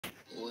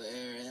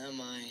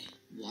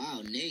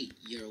Wow, Nate,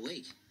 you're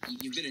awake.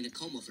 You've been in a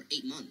coma for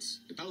 8 months.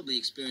 You're probably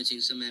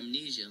experiencing some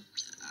amnesia.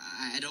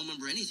 I don't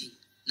remember anything.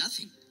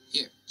 Nothing.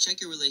 Here,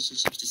 check your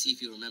relationships to see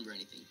if you remember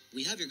anything.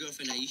 We have your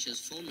girlfriend Aisha's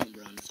phone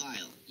number on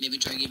file. Maybe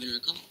try giving her a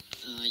call.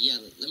 Yeah,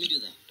 let me do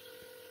that.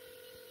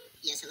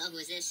 Yes, hello, who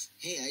is this?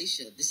 Hey,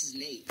 Aisha, this is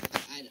Nate.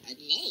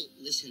 Nate?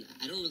 Listen,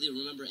 I don't really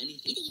remember anything.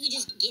 You think you could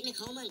just get in a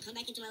coma and come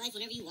back into my life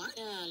whenever you want?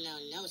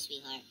 No,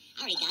 sweetheart.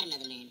 I already got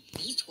another man.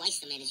 He's twice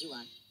the man as you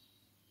are.